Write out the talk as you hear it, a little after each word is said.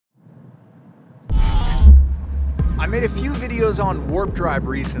I made a few videos on warp drive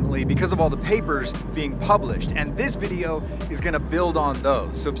recently because of all the papers being published, and this video is gonna build on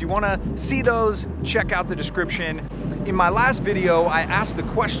those. So if you wanna see those, check out the description. In my last video, I asked the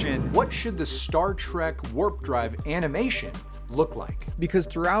question, what should the Star Trek warp drive animation look like? Because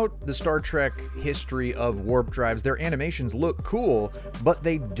throughout the Star Trek history of warp drives, their animations look cool, but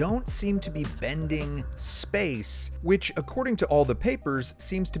they don't seem to be bending space, which according to all the papers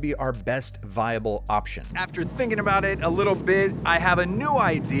seems to be our best viable option. After thinking about it a little bit, I have a new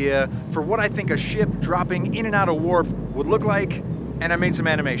idea for what I think a ship dropping in and out of warp would look like, and I made some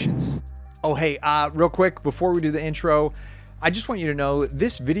animations. Oh hey, real quick, before we do the intro, I just want you to know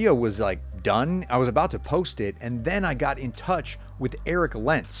this video was like done. I was about to post it, and then I got in touch with Erik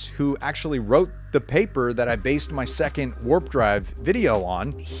Lentz, who actually wrote the paper that I based my second warp drive video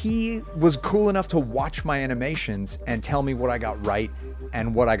on. He was cool enough to watch my animations and tell me what I got right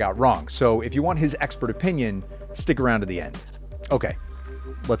and what I got wrong. So if you want his expert opinion, stick around to the end. Okay,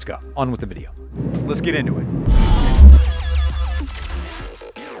 let's go. On with the video. Let's get into it.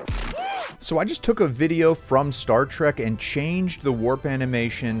 So I just took a video from Star Trek and changed the warp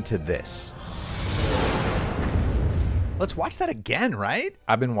animation to this. Let's watch that again, right?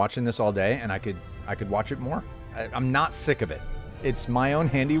 I've been watching this all day and I could watch it more. I'm not sick of it. It's my own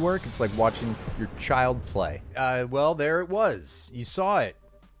handiwork. It's like watching your child play. Well, there it was. You saw it.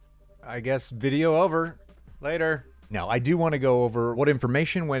 I guess video over. Later. Now, I do want to go over what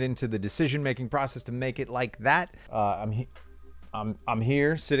information went into the decision-making process to make it like that. I'm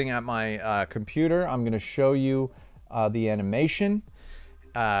here sitting at my computer. I'm going to show you the animation.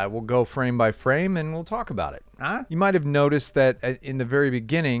 We'll go frame by frame and we'll talk about it. You might have noticed that in the very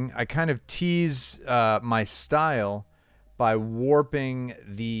beginning, I kind of tease my style by warping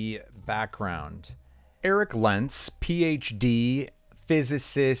the background. Erik Lentz, PhD,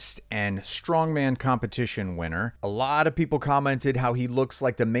 physicist, and strongman competition winner. A lot of people commented how he looks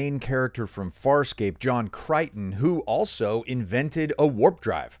like the main character from Farscape, John Crichton, who also invented a warp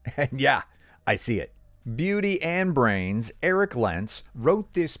drive. And yeah, I see it. Beauty and brains, Erik Lentz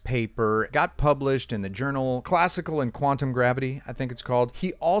wrote this paper, got published in the journal Classical and Quantum Gravity, I think it's called.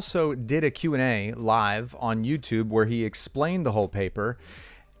 He also did a Q&A live on YouTube where he explained the whole paper,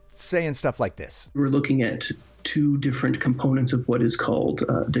 saying stuff like this. We're looking at two different components of what is called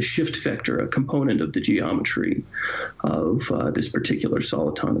the shift vector, a component of the geometry of this particular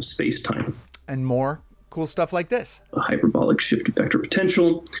soliton of space-time. And more cool stuff like this. A hyperbolic shift vector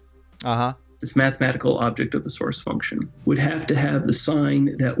potential. This mathematical object of the source function would have to have the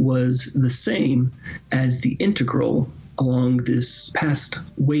sign that was the same as the integral along this past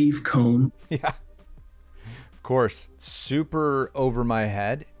wave cone. Yeah, of course. Super over my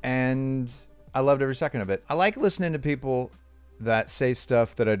head, and I loved every second of it. I like listening to people that say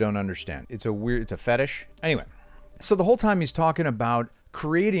stuff that I don't understand. It's a fetish. Anyway, so the whole time he's talking about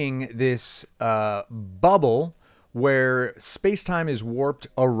creating this bubble where space-time is warped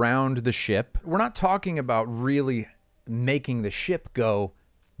around the ship. We're not talking about really making the ship go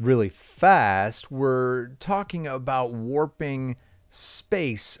really fast. We're talking about warping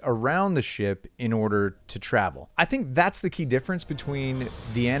space around the ship in order to travel. I think that's the key difference between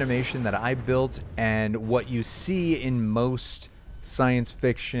the animation that I built and what you see in most science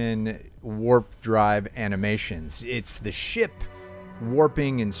fiction warp drive animations. It's the ship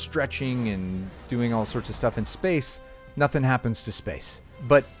warping and stretching and doing all sorts of stuff in space. Nothing happens to space.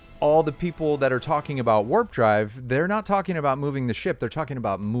 But all the people that are talking about warp drive, they're not talking about moving the ship. They're talking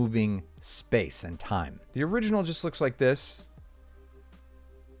about moving space and time. The original just looks like this.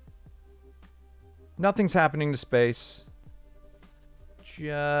 Nothing's happening to space.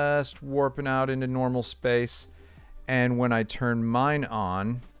 Just warping out into normal space. And when I turn mine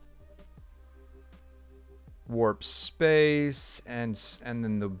on, warp space, and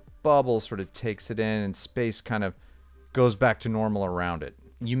then the bubble sort of takes it in, and space kind of goes back to normal around it.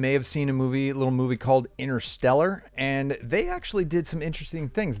 You may have seen a little movie called Interstellar, and they actually did some interesting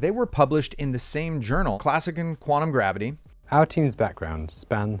things. They were published in the same journal, Classical and Quantum Gravity. Our team's backgrounds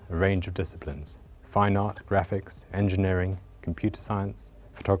span a range of disciplines: fine art, graphics, engineering, computer science,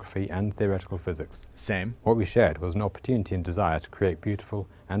 photography, and theoretical physics. Same. What we shared was an opportunity and desire to create beautiful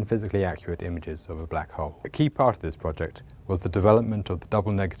and physically accurate images of a black hole. A key part of this project was the development of the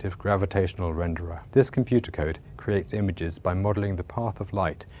double negative gravitational renderer. This computer code creates images by modeling the path of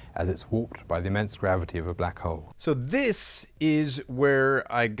light as it's warped by the immense gravity of a black hole. So this is where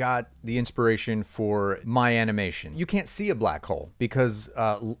I got the inspiration for my animation. You can't see a black hole because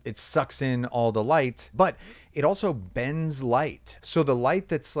it sucks in all the light, but it also bends light. So the light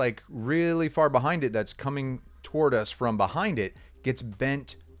that's like really far behind it, that's coming toward us from behind it, gets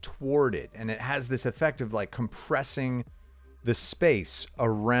bent toward it, and it has this effect of like compressing the space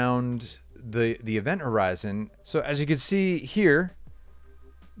around the event horizon. So as you can see here,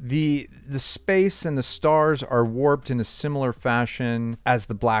 the space and the stars are warped in a similar fashion as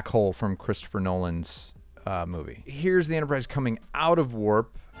the black hole from Christopher Nolan's movie. Here's the Enterprise coming out of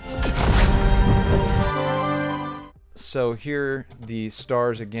warp. So here the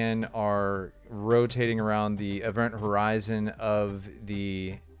stars again are rotating around the event horizon of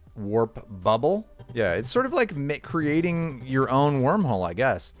the warp bubble. Yeah, it's sort of like creating your own wormhole, I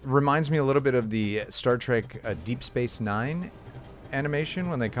guess. Reminds me a little bit of the Star Trek Deep Space Nine animation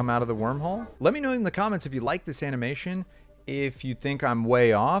when they come out of the wormhole. Let me know in the comments if you like this animation, if you think I'm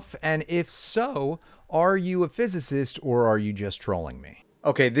way off, and if so, are you a physicist or are you just trolling me?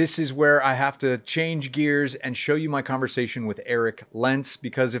 Okay, this is where I have to change gears and show you my conversation with Erik Lentz,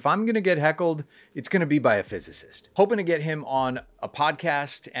 because if I'm gonna get heckled, it's gonna be by a physicist. Hoping to get him on a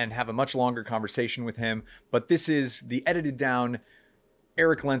podcast and have a much longer conversation with him, but this is the edited down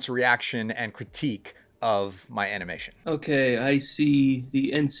Erik Lentz reaction and critique of my animation. Okay, I see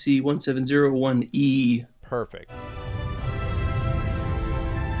the NC1701E. Perfect.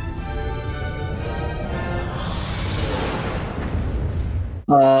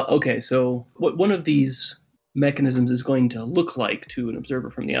 Okay, so what one of these mechanisms is going to look like to an observer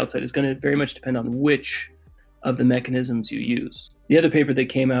from the outside is going to very much depend on which of the mechanisms you use. The other paper that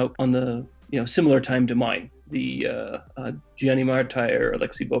came out on the similar time to mine, the Gianni Martyr,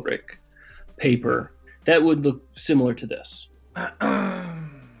 Alexei Bobrick paper, that would look similar to this.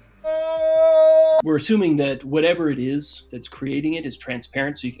 We're assuming that whatever it is that's creating it is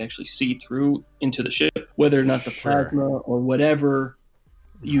transparent, so you can actually see through into the ship. Whether or not the plasma or whatever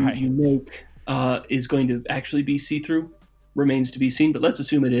you make is going to actually be see-through remains to be seen, but let's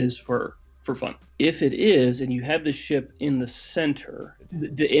assume it is for fun. If it is, and you have the ship in the center,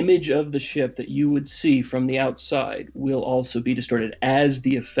 the image of the ship that you would see from the outside will also be distorted as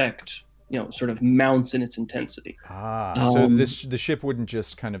the effect sort of mounts in its intensity. So the ship wouldn't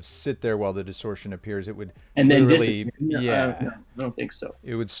just kind of sit there while the distortion appears. It would and then literally, I don't think so.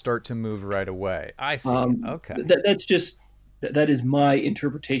 It would start to move right away. I see. Okay. That is my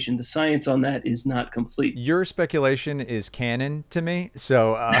interpretation. The science on that is not complete. Your speculation is canon to me.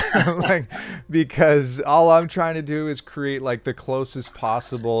 So because all I'm trying to do is create like the closest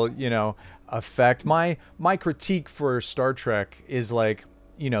possible, effect. My critique for Star Trek is like,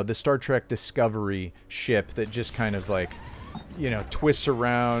 the Star Trek Discovery ship that just kind of like, twists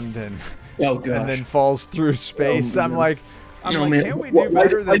around and then falls through space. I'm like, can't we do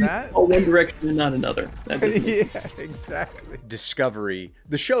better than that? One direction and not another. Yeah, exactly. Discovery.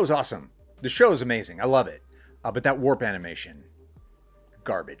 The show's awesome. The show's amazing. I love it. But that warp animation,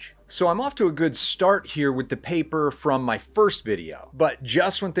 garbage. So I'm off to a good start here with the paper from my first video. But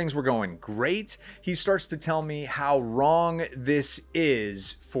just when things were going great, he starts to tell me how wrong this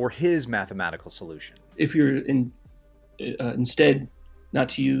is for his mathematical solution. If you're instead not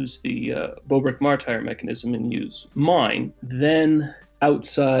to use the Bobrick-Martyr mechanism and use mine, then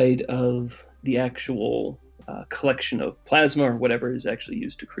outside of the actual collection of plasma or whatever is actually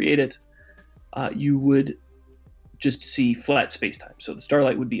used to create it, you would just see flat space-time. So the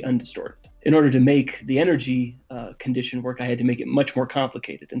starlight would be undistorted. In order to make the energy condition work, I had to make it much more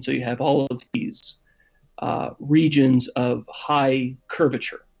complicated. And so you have all of these regions of high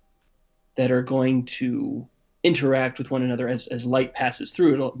curvature that are going to interact with one another as light passes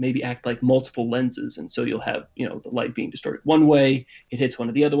through. It'll maybe act like multiple lenses, and so you'll have the light being distorted one way, it hits one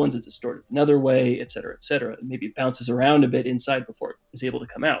of the other ones, it's distorted another way, etc., etc. Maybe it bounces around a bit inside before it is able to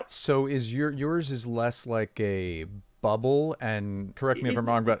come out. So is yours is less like a bubble, and correct me if I'm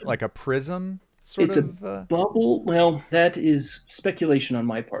wrong, but like a prism sort of? It's a bubble. Well, that is speculation on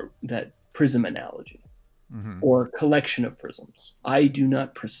my part, that prism analogy, or collection of prisms. I do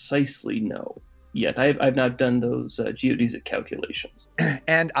not precisely know yet. I've not done those geodesic calculations.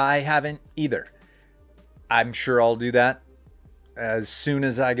 And I haven't either. I'm sure I'll do that as soon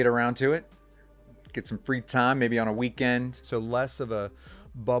as I get around to it. Get some free time, maybe on a weekend. So less of a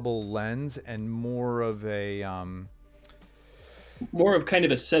bubble lens and more of a... more of kind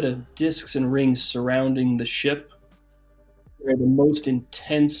of a set of discs and rings surrounding the ship, where the most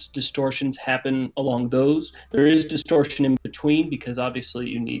intense distortions happen along those. There is distortion in between because obviously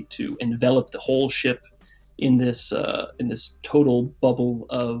you need to envelop the whole ship in this total bubble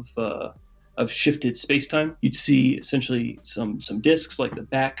of shifted space-time. You'd see essentially some disks, like the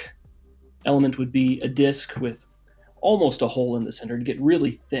back element would be a disk with almost a hole in the center to get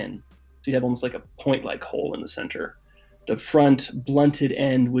really thin. So you'd have almost like a point-like hole in the center. The front blunted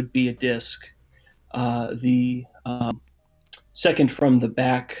end would be a disk. Second from the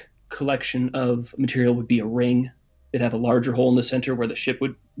back collection of material would be a ring. It'd have a larger hole in the center where the ship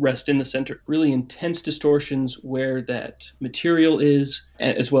would rest in the center. Really intense distortions where that material is,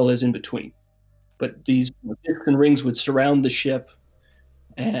 as well as in between. But these discs and rings would surround the ship,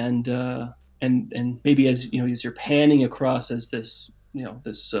 and maybe as as you're panning across, as this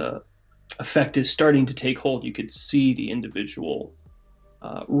this effect is starting to take hold, you could see the individual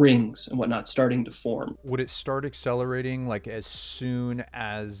rings and whatnot starting to form. Would it start accelerating like as soon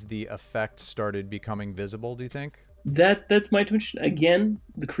as the effect started becoming visible, do you think? That's my intuition. Again,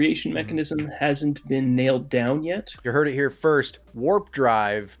 the creation mechanism hasn't been nailed down yet. You heard it here first. Warp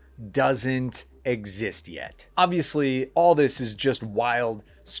drive doesn't exist yet. Obviously, all this is just wild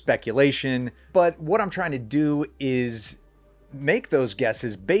speculation, but what I'm trying to do is make those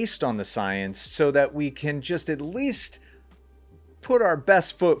guesses based on the science so that we can just at least put our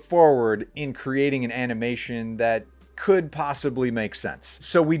best foot forward in creating an animation that could possibly make sense,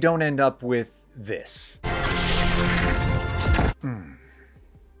 so we don't end up with this.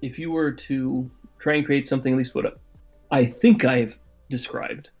 If you were to try and create something, at least what I think I've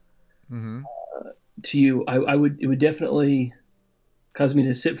described to you, it would definitely cause me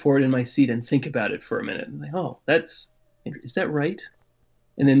to sit forward in my seat and think about it for a minute. And like, oh, is that right?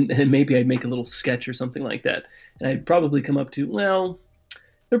 And then maybe I'd make a little sketch or something like that. And I'd probably come up to, well,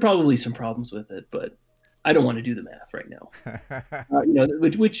 there are probably some problems with it, but I don't want to do the math right now.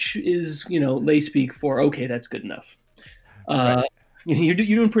 Which is, lay speak for, okay, that's good enough. Right. You're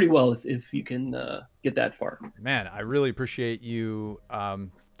doing pretty well if you can get that far. Man, I really appreciate you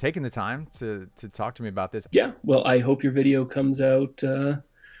taking the time to talk to me about this. Yeah, well, I hope your video comes out well.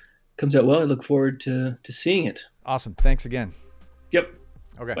 I look forward to seeing it. Awesome. Thanks again. Yep.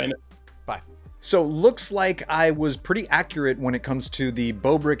 Okay. Bye. Bye. So looks like I was pretty accurate when it comes to the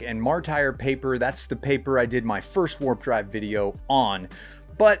Bobrick and Martyr paper. That's the paper I did my first warp drive video on.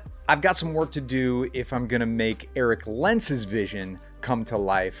 But I've got some work to do if I'm gonna make Erik Lentz's vision come to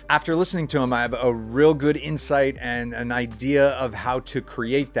life. After listening to him, I have a real good insight and an idea of how to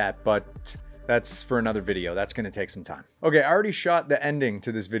create that, but that's for another video. That's gonna take some time. Okay, I already shot the ending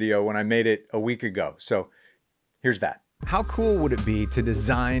to this video when I made it a week ago, so here's that. How cool would it be to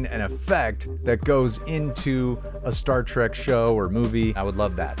design an effect that goes into a Star Trek show or movie? I would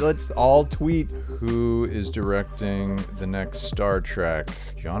love that. Let's all tweet who is directing the next Star Trek.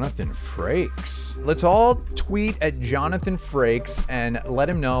 Jonathan Frakes. Let's all tweet at Jonathan Frakes and let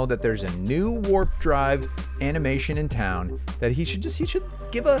him know that there's a new warp drive animation in town that he should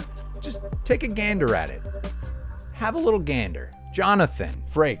take a gander at it. Have a little gander. Jonathan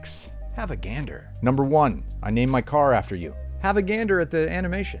Frakes. Have a gander. Number 1, I named my car after you. Have a gander at the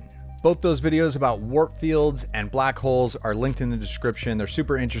animation. Both those videos about warp fields and black holes are linked in the description. They're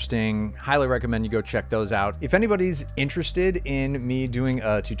super interesting. Highly recommend you go check those out. If anybody's interested in me doing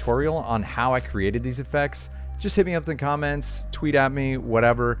a tutorial on how I created these effects, just hit me up in the comments, tweet at me,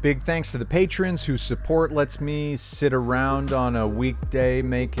 whatever. Big thanks to the patrons whose support lets me sit around on a weekday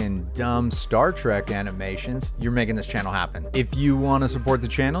making dumb Star Trek animations. You're making this channel happen. If you want to support the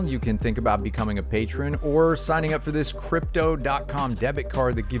channel, you can think about becoming a patron or signing up for this crypto.com debit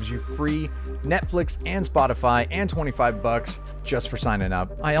card that gives you free Netflix and Spotify and 25 bucks just for signing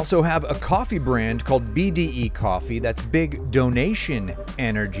up. I also have a coffee brand called BDE Coffee. That's Big Donation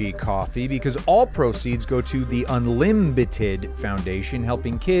Energy Coffee, because all proceeds go to the Unlimited Foundation,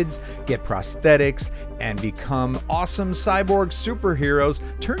 helping kids get prosthetics and become awesome cyborg superheroes.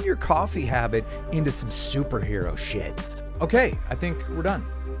 Turn your coffee habit into some superhero shit. Okay, I think we're done.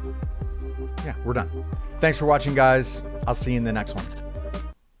 Yeah, we're done. Thanks for watching, guys. I'll see you in the next one.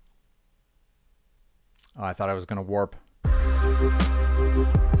 Oh, I thought I was gonna warp.